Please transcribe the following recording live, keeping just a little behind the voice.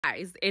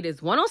Guys, it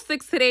is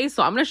 1:06 today,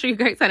 so I'm gonna show you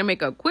guys how to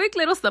make a quick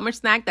little summer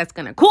snack that's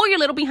gonna cool your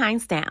little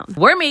behinds down.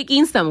 We're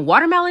making some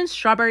watermelon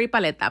strawberry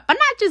paleta, but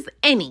not just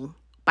any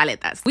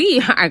paletas. We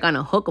are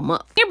gonna hook them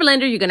up. In your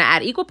blender, you're gonna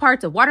add equal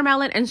parts of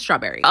watermelon and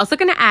strawberry. Also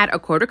gonna add a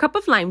 1/4 cup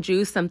of lime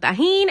juice, some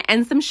tahini,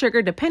 and some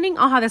sugar, depending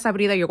on how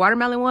desabrida your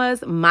watermelon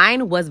was.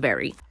 Mine was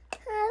very.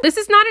 This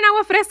is not an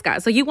agua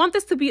fresca, so you want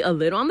this to be a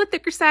little on the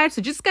thicker side,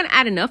 so just gonna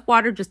add enough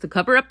water just to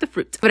cover up the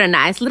fruit. Put a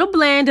nice little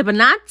blend, but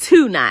not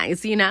too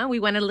nice, you know? We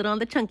went a little on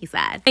the chunky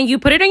side. And you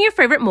put it in your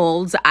favorite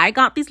molds. I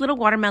got these little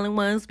watermelon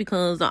ones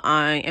because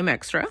I am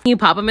extra. You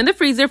pop them in the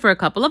freezer for a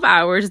couple of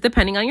hours,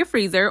 depending on your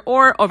freezer,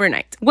 or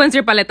overnight. Once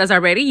your paletas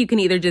are ready, you can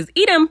either just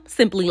eat them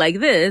simply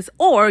like this,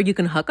 or you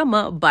can hook them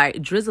up by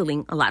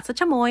drizzling lots of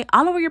chamoy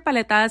all over your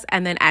paletas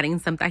and then adding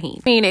some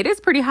tahini. I mean, it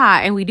is pretty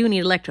hot and we do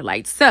need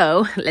electrolytes,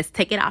 so let's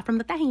take it off from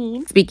the tahini.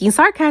 Speaking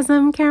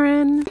sarcasm,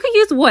 Karen. You can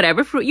use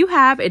whatever fruit you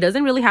have. It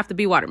doesn't really have to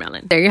be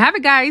watermelon. There you have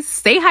it, guys.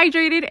 Stay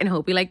hydrated and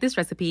hope you like this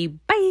recipe.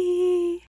 Bye.